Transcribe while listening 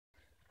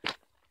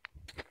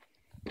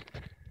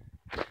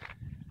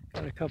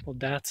Got a couple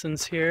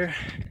Datsuns here.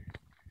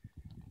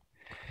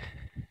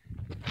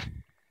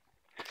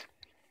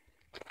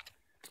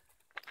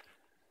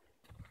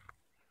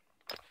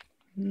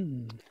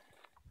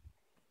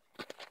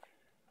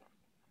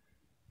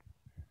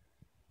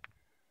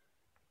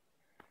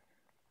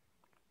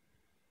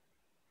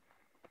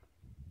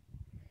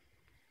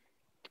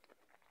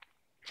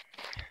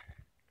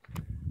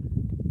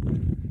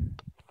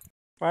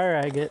 Fire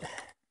agate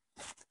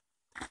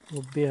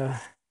will be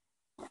a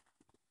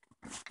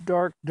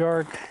dark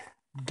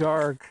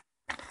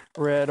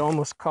red,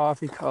 almost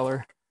coffee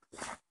color,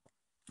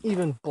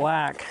 even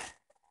black.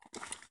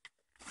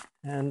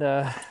 And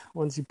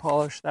once you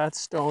polish that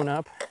stone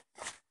up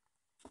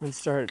and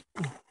start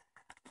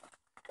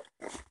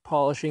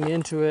polishing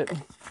into it,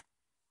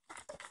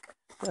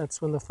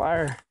 that's when the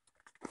fire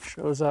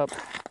shows up.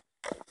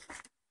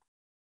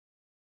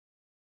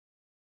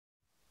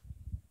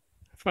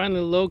 I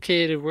finally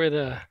located where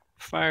the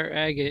fire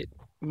agate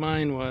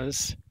mine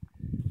was.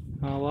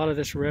 A lot of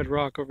this red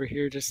rock over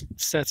here just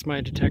sets my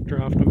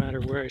detector off no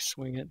matter where I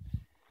swing it.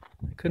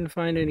 I couldn't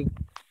find any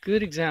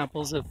good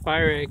examples of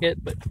fire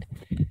agate, but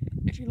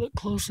if you look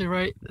closely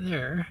right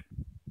there,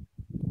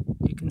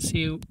 you can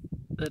see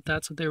that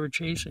that's what they were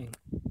chasing.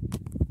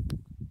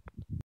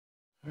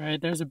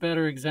 Alright, there's a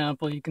better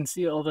example. You can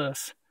see all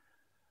this.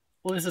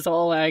 Well, this is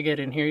all agate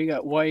in here. You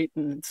got white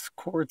and it's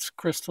quartz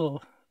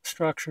crystal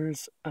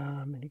structures,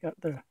 and you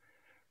got the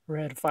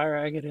red fire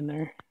agate in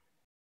there.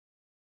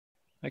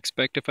 I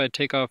expect if I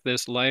take off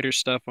this lighter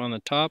stuff on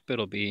the top,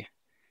 it'll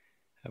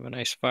have a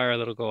nice fire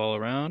that'll go all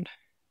around.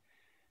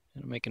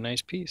 It'll make a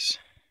nice piece.